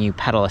giving you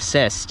pedal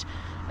assist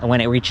when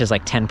it reaches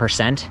like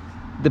 10%.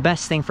 The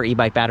best thing for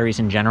e-bike batteries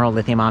in general,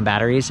 lithium-ion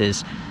batteries,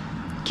 is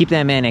keep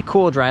them in a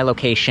cool, dry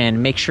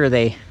location. Make sure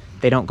they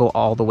don't go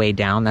all the way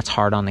down. That's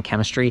hard on the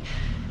chemistry.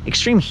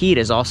 Extreme heat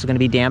is also going to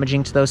be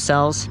damaging to those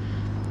cells.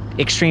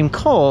 Extreme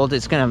cold,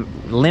 it's going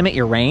to limit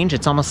your range.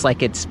 It's almost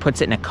like it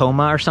puts it in a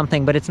coma or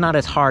something, but it's not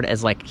as hard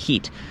as like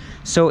heat.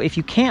 So if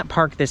you can't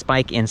park this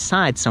bike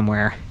inside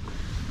somewhere,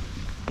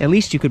 at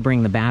least you could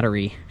bring the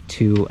battery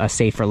to a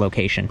safer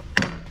location.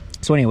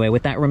 So anyway,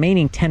 with that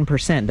remaining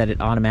 10% that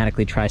it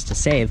automatically tries to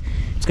save,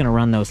 it's going to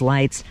run those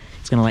lights.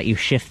 It's going to let you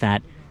shift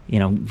that, you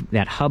know,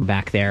 that hub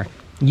back there.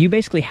 You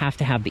basically have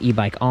to have the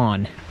e-bike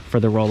on for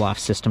the Rohloff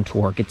system to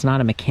work. It's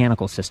not a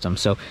mechanical system,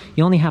 so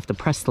you only have to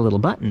press the little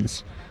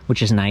buttons,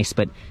 which is nice,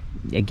 but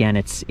again,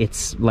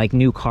 it's like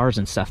new cars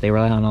and stuff. They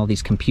rely on all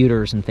these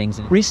computers and things.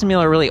 Riese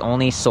Müller really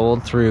only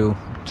sold through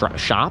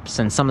shops,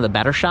 and some of the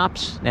better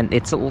shops, and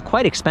it's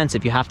quite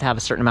expensive. You have to have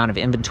a certain amount of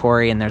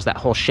inventory, and there's that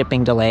whole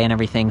shipping delay and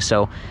everything.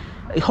 So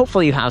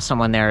hopefully you have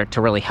someone there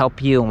to really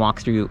help you and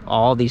walk through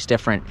all these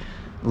different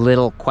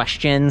little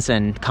questions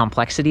and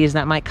complexities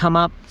that might come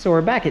up. So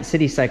we're back at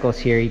City Cycles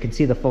here. You can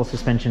see the full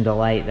suspension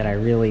Delite that I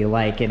really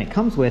like, and it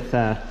comes with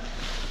a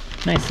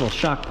nice little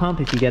shock pump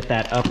if you get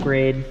that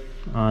upgrade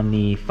on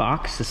the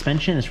Fox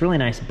suspension. It's a really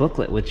nice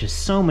booklet with just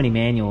so many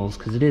manuals,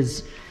 because it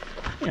is,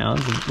 you know,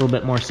 it's a little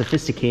bit more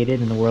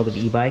sophisticated in the world of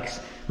e-bikes.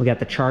 We got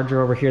the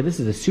charger over here. This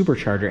is a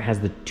supercharger. It has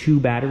the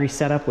 2 battery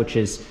setup, which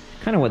is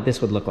kind of what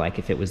this would look like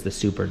if it was the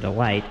Super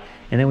Delite.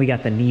 And then we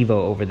got the Nevo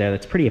over there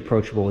that's pretty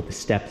approachable with the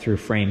step-through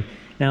frame.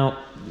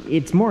 Now,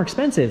 it's more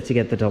expensive to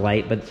get the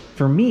Delite, but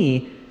for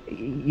me,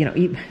 you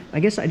know, I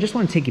guess I just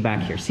want to take you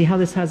back here. See how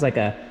this has like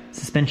a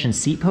suspension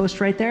seat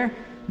post right there?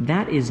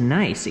 That is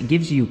nice. It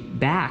gives you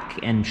back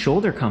and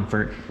shoulder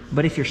comfort,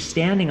 but if you're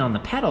standing on the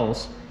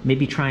pedals,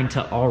 maybe trying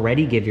to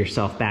already give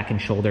yourself back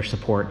and shoulder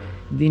support,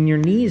 then your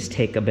knees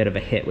take a bit of a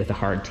hit with a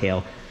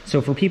hardtail.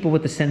 So for people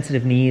with the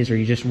sensitive knees, or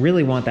you just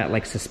really want that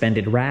like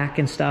suspended rack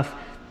and stuff,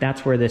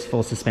 that's where this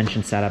full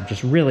suspension setup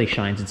just really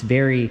shines. It's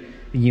very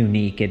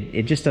unique.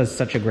 It just does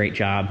such a great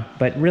job,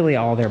 but really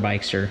all their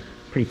bikes are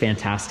pretty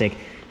fantastic.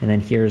 And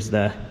then here's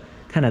the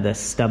kind of the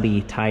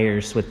stubby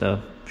tires with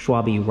the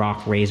Schwalbe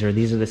Rock Razor.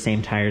 These are the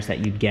same tires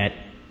that you'd get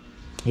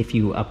if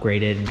you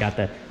upgraded and got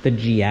the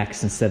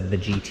GX instead of the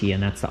GT,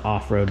 and that's the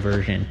off-road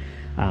version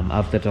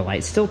of the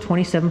Delite. Still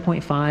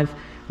 27.5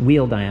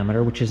 wheel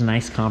diameter, which is a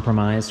nice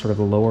compromise, sort of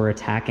a lower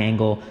attack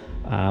angle,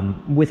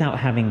 without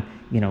having,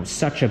 you know,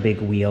 such a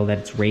big wheel that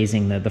it's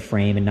raising the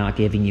frame and not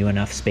giving you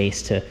enough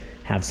space to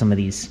have some of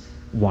these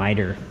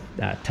wider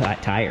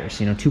tires.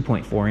 You know,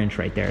 2.4 inch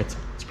right there. It's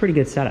a pretty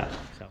good setup.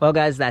 Well,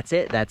 guys, that's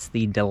it. That's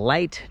the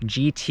Delite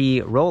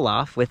GT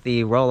Rohloff with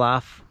the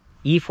Rohloff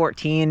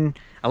E14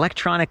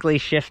 electronically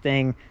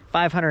shifting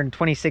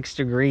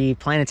 526-degree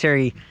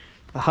planetary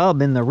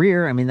hub in the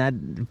rear. I mean, that's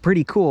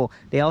pretty cool.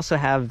 They also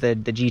have the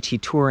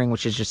GT Touring,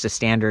 which is just a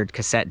standard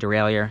cassette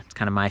derailleur. It's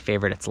kind of my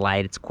favorite. It's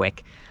light, it's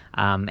quick.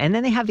 And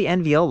then they have the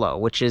Enviolo,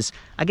 which is,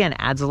 again,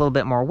 adds a little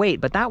bit more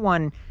weight, but that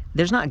one,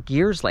 there's not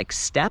gears like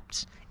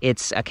stepped.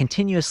 It's a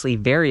continuously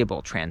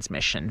variable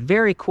transmission.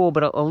 Very cool,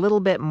 but a little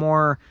bit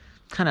more,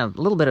 kind of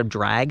a little bit of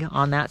drag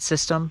on that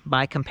system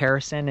by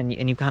comparison.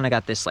 And you kind of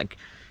got this like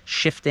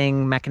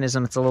shifting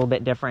mechanism. It's a little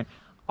bit different.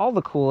 All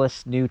the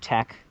coolest new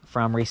tech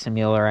from Riese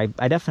Müller.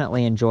 I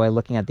definitely enjoy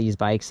looking at these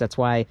bikes. That's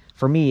why,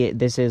 for me,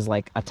 this is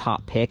like a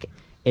top pick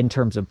in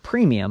terms of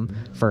premium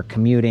for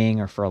commuting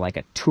or for like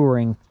a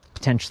touring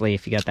potentially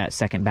if you got that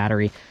second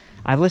battery.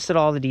 I've listed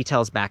all the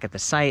details back at the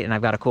site, and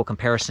I've got a cool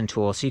comparison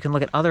tool so you can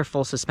look at other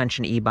full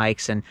suspension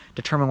e-bikes and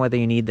determine whether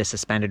you need the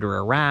suspended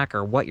rear rack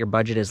or what your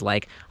budget is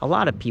like. A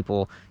lot of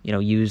people, you know,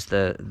 use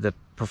the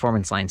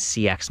Performance Line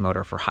CX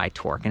motor for high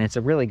torque, and it's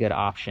a really good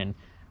option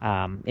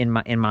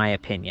in my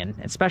opinion,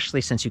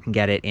 especially since you can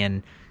get it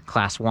in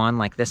Class 1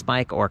 like this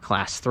bike or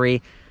Class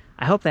 3.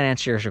 I hope that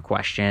answers your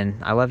question.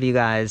 I love you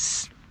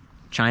guys.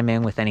 Chime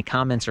in with any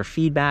comments or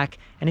feedback,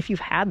 and if you've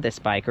had this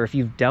bike or if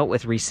you've dealt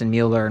with Riese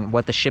Müller and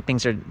what the shipping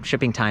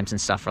times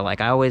and stuff are like.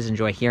 I always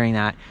enjoy hearing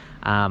that,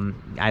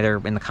 either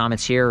in the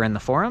comments here or in the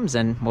forums,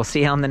 and we'll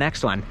see you on the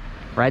next one.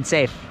 Ride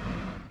safe.